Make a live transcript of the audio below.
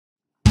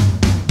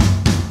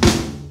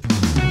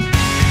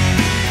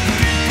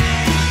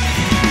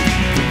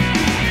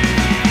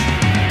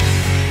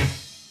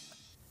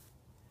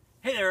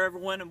there,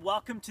 everyone, and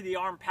welcome to the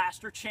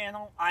ArmedPastor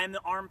channel. I am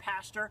the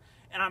ArmedPastor,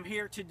 and I'm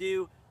here to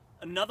do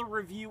another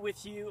review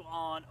with you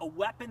on a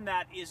weapon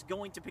that is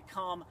going to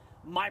become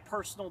my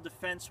personal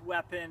defense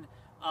weapon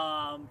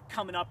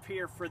coming up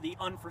here for the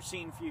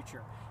unforeseen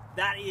future.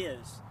 That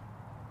is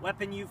a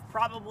weapon you've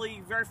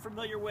probably very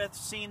familiar with,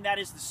 seen. That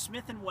is the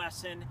Smith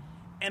Wesson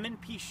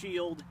M&P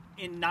Shield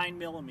in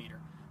 9mm.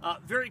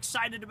 Very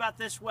excited about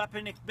this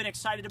weapon. I've been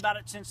excited about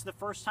it since the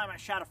first time I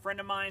shot a friend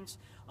of mine's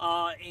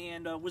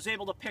and was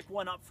able to pick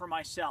one up for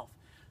myself.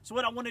 So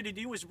what I wanted to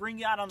do was bring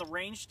you out on the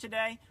range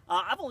today.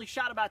 I've only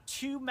shot about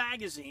 2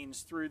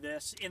 magazines through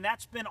this, and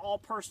that's been all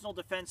personal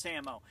defense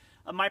ammo.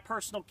 My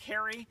personal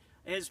carry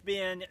has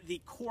been the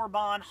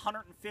Corbon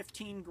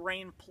 115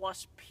 grain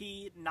plus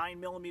P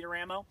 9mm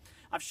ammo.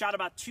 I've shot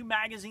about 2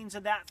 magazines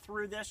of that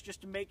through this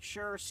just to make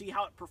sure, see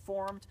how it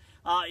performed.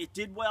 It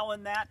did well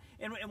in that.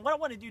 And what I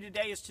want to do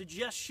today is to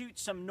just shoot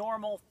some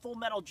normal full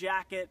metal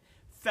jacket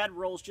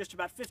Federals, just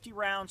about 50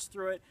 rounds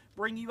through it,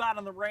 bring you out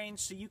on the range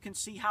so you can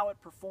see how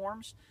it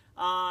performs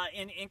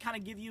and kind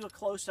of give you a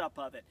close-up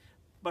of it.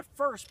 But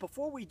first,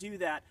 before we do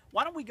that,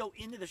 why don't we go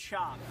into the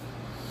shop?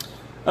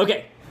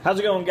 Okay, how's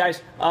it going,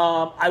 guys?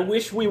 I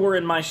wish we were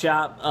in my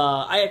shop.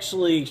 I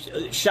actually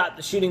shot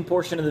the shooting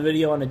portion of the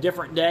video on a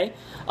different day.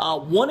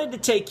 Wanted to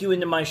take you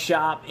into my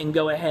shop and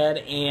go ahead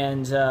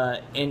and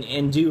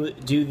do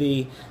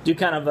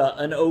kind of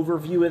an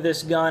overview of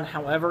this gun.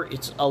 However,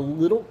 it's a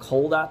little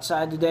cold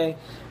outside today,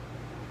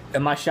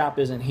 and my shop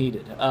isn't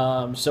heated.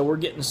 So we're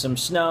getting some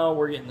snow.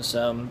 We're getting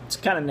some. It's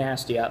kind of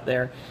nasty out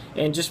there,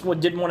 and just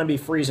didn't want to be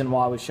freezing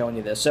while I was showing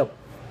you this. So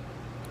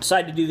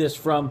decided to do this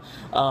from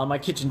my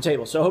kitchen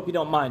table, so I hope you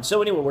don't mind.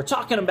 So anyway, we're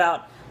talking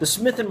about the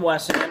Smith &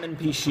 Wesson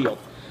M&P Shield.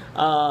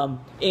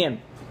 And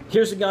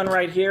here's a gun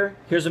right here.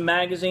 Here's a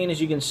magazine. As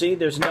you can see,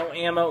 there's no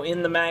ammo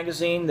in the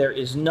magazine. There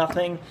is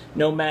nothing,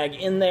 no mag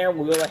in there.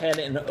 We'll go ahead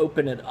and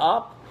open it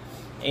up.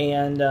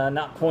 And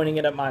not pointing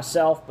it at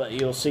myself, but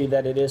you'll see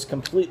that it is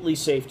completely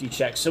safety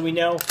checked. So we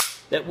know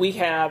that we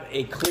have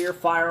a clear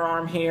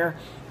firearm here,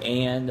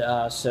 and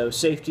so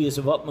safety is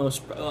of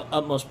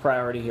utmost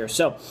priority here.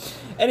 So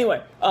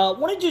anyway, I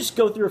want to just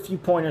go through a few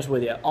pointers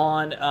with you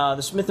on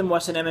the Smith &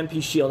 Wesson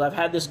M&P Shield. I've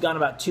had this gun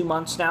about 2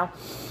 months now,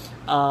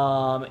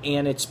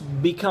 and it's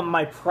become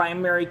my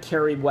primary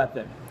carry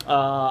weapon.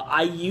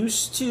 I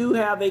used to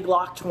have a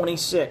Glock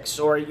 26,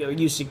 or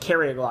used to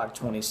carry a Glock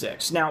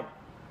 26. Now,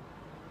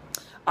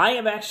 I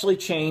have actually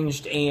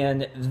changed,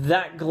 and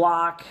that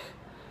Glock,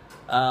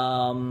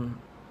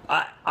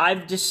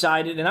 I've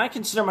decided, and I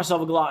consider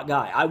myself a Glock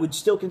guy. I would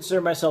still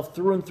consider myself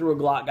through and through a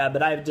Glock guy,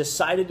 but I have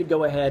decided to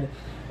go ahead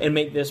and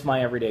make this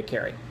my everyday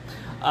carry.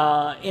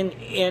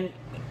 And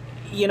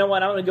you know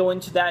what, I'm going to go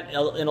into that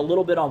in a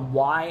little bit on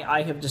why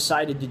I have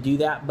decided to do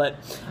that, but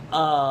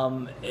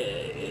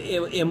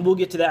and we'll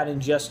get to that in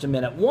just a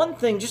minute. One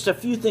thing, just a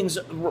few things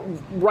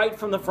right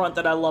from the front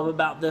that I love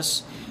about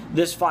this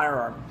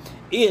firearm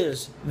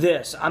is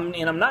this. And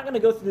I'm not going to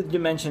go through the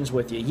dimensions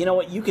with you. You know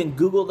what? You can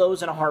Google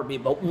those in a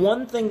heartbeat. But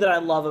one thing that I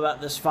love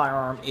about this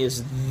firearm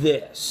is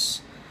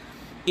this.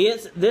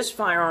 This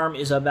firearm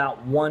is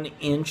about 1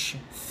 inch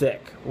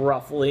thick,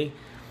 roughly.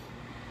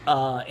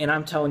 And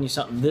I'm telling you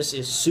something, this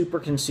is super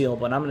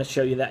concealable, and I'm going to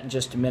show you that in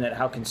just a minute,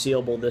 how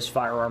concealable this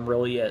firearm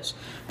really is.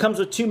 Comes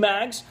with 2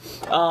 mags.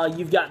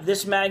 You've got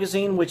this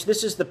magazine, which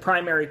this is the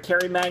primary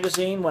carry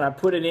magazine. When I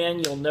put it in,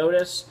 you'll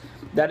notice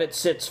that it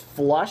sits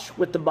flush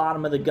with the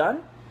bottom of the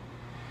gun.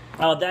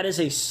 That is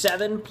a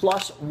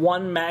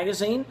 7+1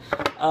 magazine,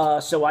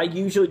 so I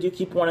usually do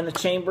keep 1 in the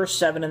chamber,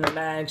 7 in the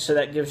mag, so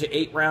that gives you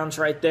 8 rounds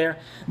right there.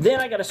 Then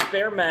I got a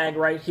spare mag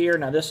right here.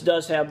 Now this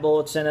does have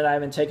bullets in it. I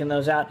haven't taken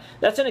those out.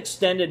 That's an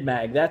extended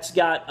mag. That's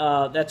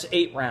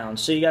 8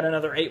 rounds, so you got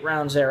another 8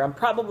 rounds there. I'm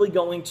probably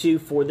going to,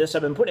 for this,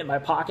 I've been putting it in my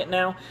pocket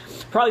now.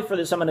 Probably for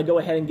this, I'm going to go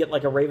ahead and get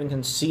like a Raven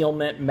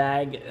concealment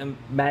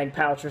mag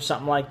pouch or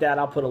something like that.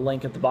 I'll put a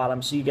link at the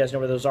bottom so you guys know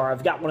where those are.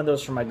 I've got one of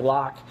those for my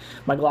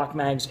Glock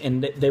mags,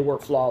 and they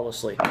work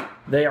flawlessly.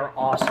 They are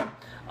awesome.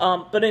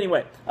 But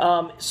anyway,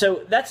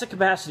 so that's the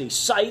capacity.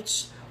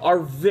 Sights are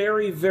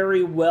very,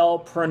 very well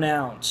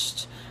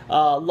pronounced.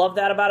 Love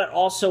that about it.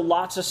 Also,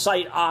 lots of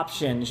sight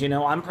options. You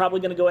know, I'm probably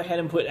going to go ahead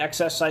and put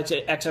XS sights,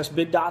 XS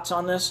big dots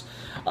on this.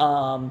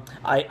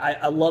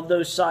 I love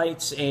those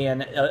sights,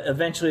 and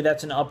eventually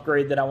that's an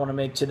upgrade that I want to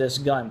make to this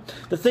gun.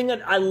 The thing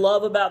that I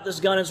love about this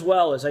gun as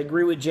well is I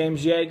agree with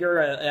James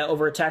Yeager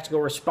over at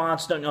Tactical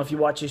Response. Don't know if you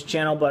watch his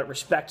channel, but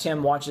respect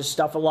him, watch his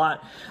stuff a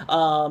lot.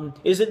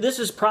 Is that this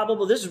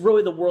is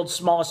really the world's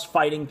smallest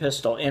fighting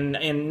pistol,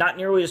 and not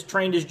nearly as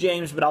trained as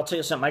James, but I'll tell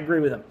you something, I agree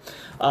with him.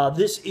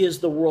 This is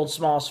the world's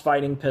smallest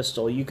fighting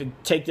pistol. You could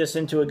take this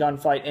into a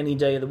gunfight any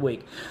day of the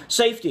week.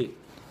 Safety.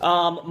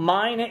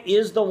 Mine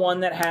is the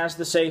one that has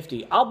the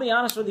safety. I'll be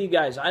honest with you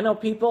guys. I know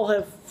people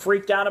have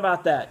freaked out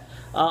about that.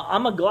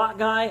 I'm a Glock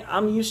guy.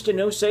 I'm used to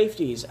no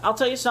safeties. I'll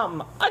tell you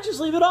something. I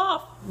just leave it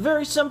off.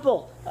 Very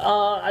simple.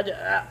 I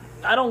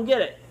don't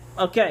get it.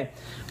 Okay.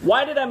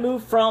 Why did I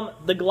move from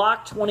the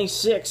Glock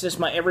 26 as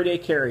my everyday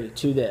carry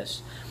to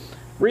this?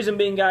 Reason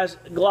being, guys,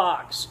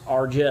 Glocks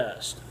are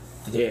just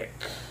thick.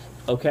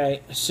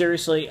 Okay,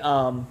 seriously.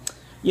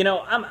 You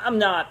know, I'm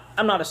not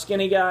a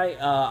skinny guy.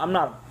 I'm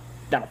not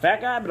a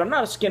fat guy, but I'm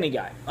not a skinny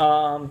guy.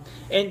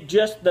 And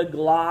just the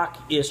Glock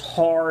is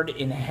hard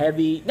and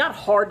heavy. Not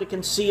hard to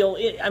conceal.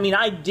 I mean,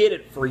 I did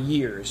it for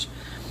years.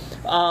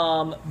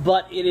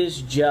 But it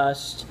is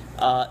just,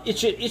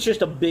 it's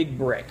just a big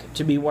brick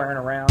to be wearing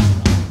around.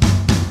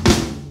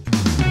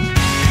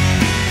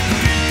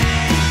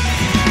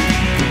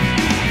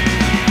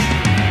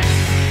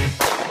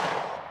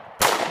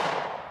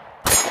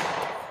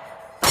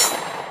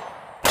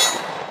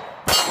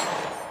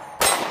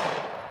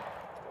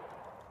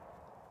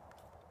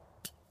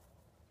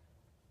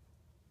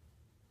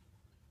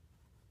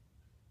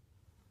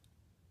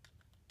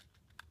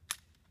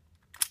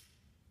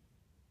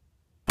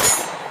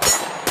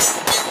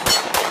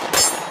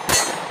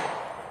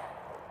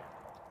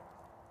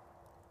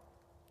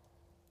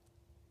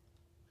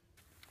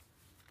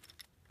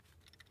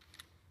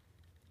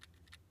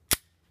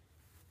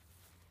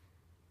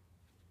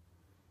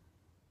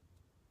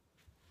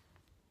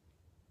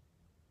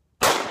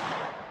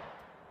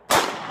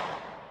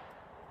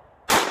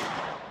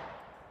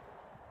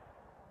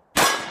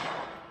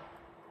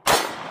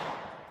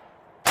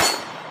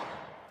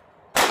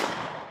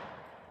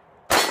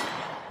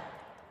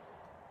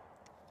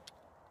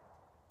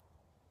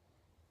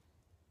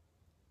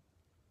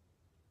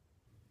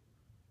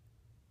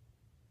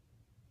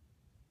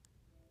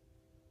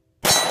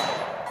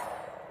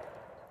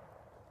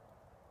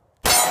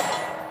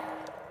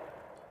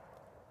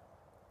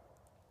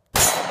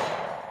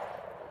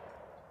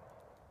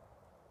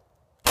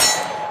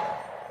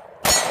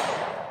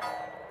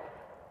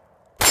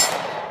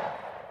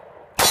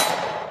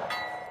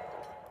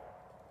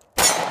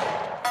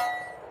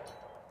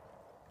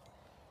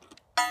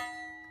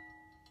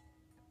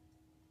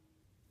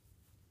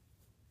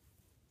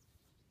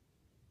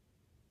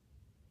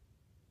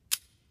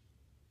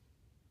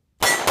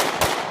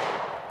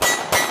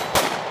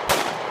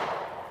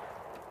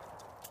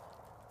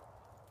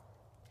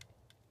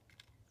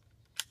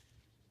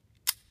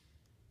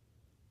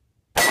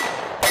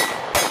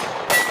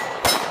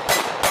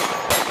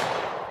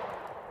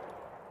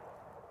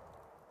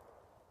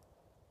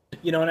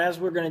 You know, and as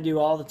we're going to do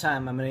all the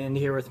time, I'm going to end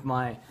here with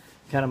my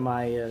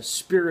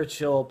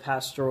spiritual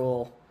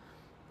pastoral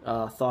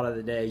thought of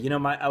the day. You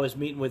know, I was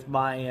meeting with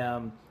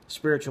my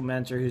spiritual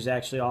mentor, who's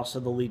actually also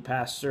the lead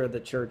pastor of the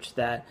church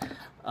that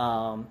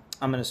I'm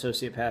an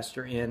associate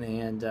pastor in,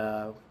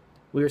 and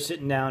we were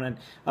sitting down, and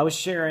I was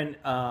sharing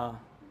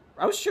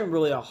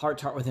really a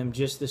heart-to-heart with him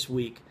just this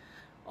week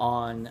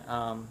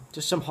on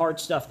just some hard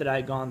stuff that I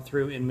had gone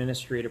through in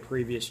ministry at a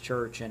previous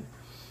church, and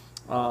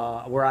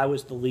where I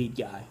was the lead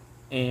guy.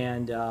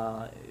 And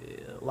a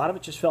lot of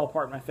it just fell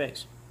apart in my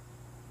face.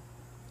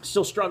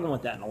 Still struggling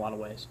with that in a lot of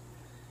ways.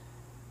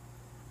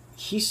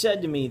 He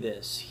said to me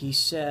this. He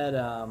said,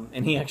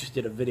 and he actually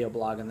did a video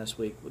blog on this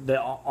week,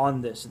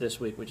 this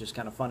week, which is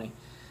kind of funny.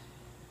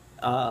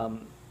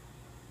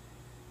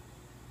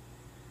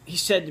 He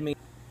said to me,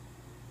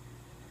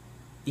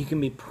 you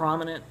can be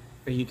prominent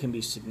or you can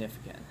be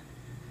significant.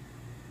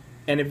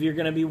 And if you're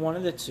going to be one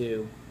of the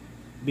two,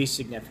 be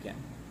significant.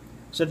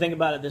 So think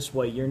about it this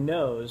way. Your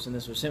nose, and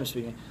this was him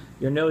speaking,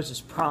 your nose is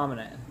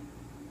prominent.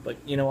 But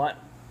you know what?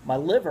 My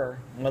liver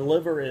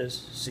is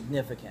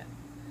significant.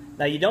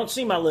 Now, you don't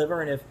see my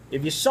liver, and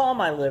if you saw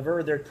my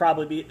liver,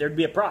 there'd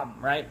be a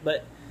problem, right?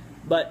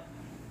 But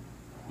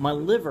my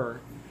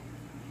liver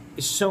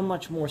is so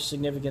much more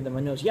significant than my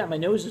nose. Yeah, my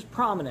nose is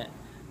prominent,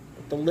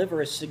 but the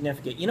liver is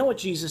significant. You know what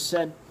Jesus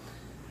said?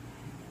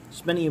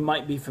 As many of you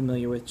might be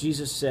familiar with,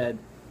 Jesus said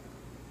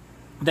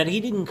that he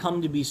didn't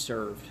come to be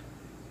served,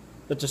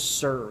 but to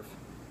serve,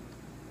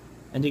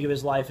 and to give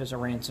his life as a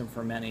ransom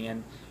for many.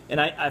 And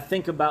I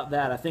think about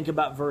that. I think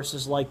about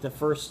verses like the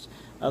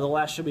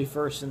last shall be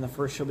first, and the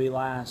first shall be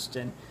last.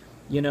 And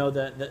you know,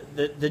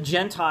 the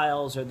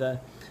Gentiles, or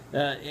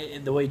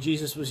the way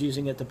Jesus was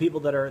using it, the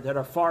people that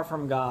are far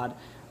from God,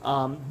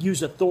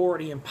 use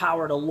authority and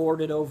power to lord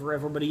it over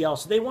everybody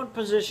else. They want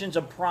positions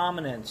of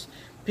prominence.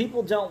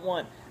 People don't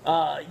want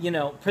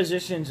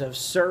positions of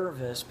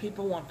service.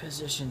 People want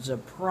positions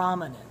of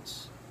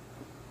prominence.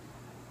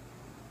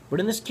 But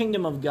in this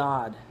kingdom of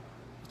God,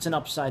 it's an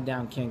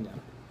upside-down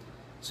kingdom.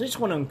 So I just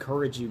want to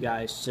encourage you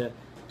guys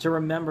to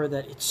remember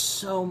that it's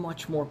so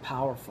much more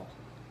powerful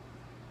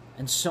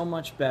and so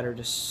much better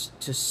to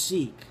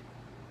seek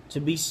to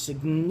be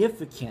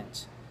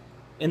significant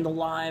in the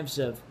lives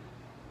of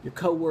your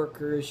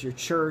coworkers, your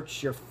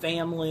church, your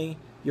family,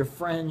 your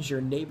friends, your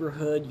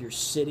neighborhood, your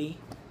city.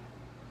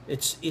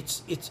 It's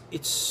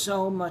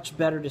so much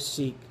better to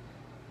seek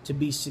to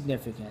be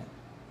significant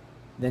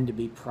than to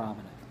be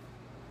prominent.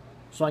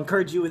 So I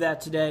encourage you with that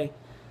today.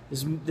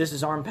 This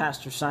is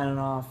ArmedPastor signing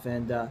off,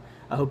 and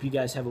I hope you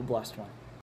guys have a blessed one.